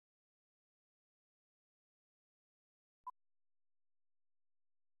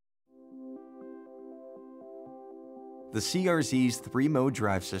The CRZ's 3-mode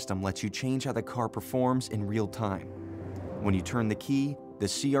drive system lets you change how the car performs in real time. When you turn the key, the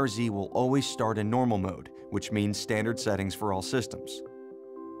CRZ will always start in normal mode, which means standard settings for all systems.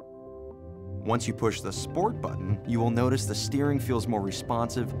 Once you push the Sport button, you will notice the steering feels more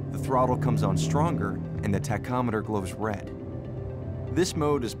responsive, the throttle comes on stronger, and the tachometer glows red. This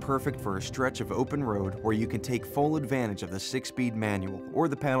mode is perfect for a stretch of open road where you can take full advantage of the 6-speed manual or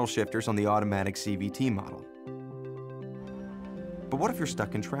the paddle shifters on the automatic CVT model. But what if you're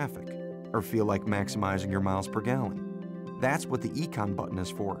stuck in traffic or feel like maximizing your miles per gallon? That's what the Econ button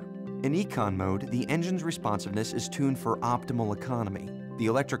is for. In Econ mode, the engine's responsiveness is tuned for optimal economy. The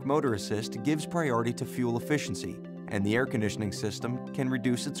electric motor assist gives priority to fuel efficiency, and the air conditioning system can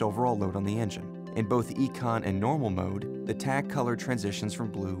reduce its overall load on the engine. In both Econ and normal mode, the tach color transitions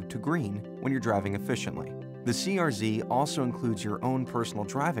from blue to green when you're driving efficiently. The CRZ also includes your own personal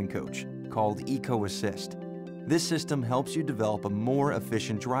driving coach, called Eco Assist. This system helps you develop a more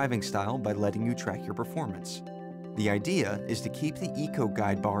efficient driving style by letting you track your performance. The idea is to keep the Eco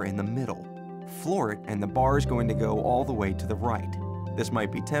Guide bar in the middle. Floor it and the bar is going to go all the way to the right. This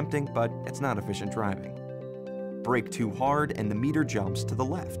might be tempting, but it's not efficient driving. Brake too hard and the meter jumps to the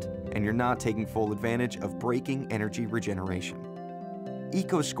left, and you're not taking full advantage of braking energy regeneration.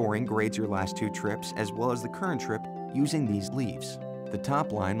 Eco Scoring grades your last 2 trips as well as the current trip using these leaves. The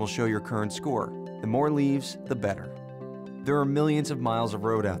top line will show your current score. The more leaves, the better. There are millions of miles of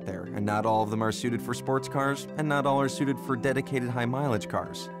road out there, and not all of them are suited for sports cars, and not all are suited for dedicated high-mileage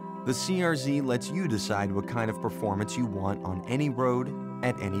cars. The CRZ lets you decide what kind of performance you want on any road,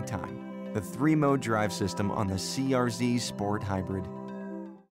 at any time. The 3-mode drive system on the CRZ Sport Hybrid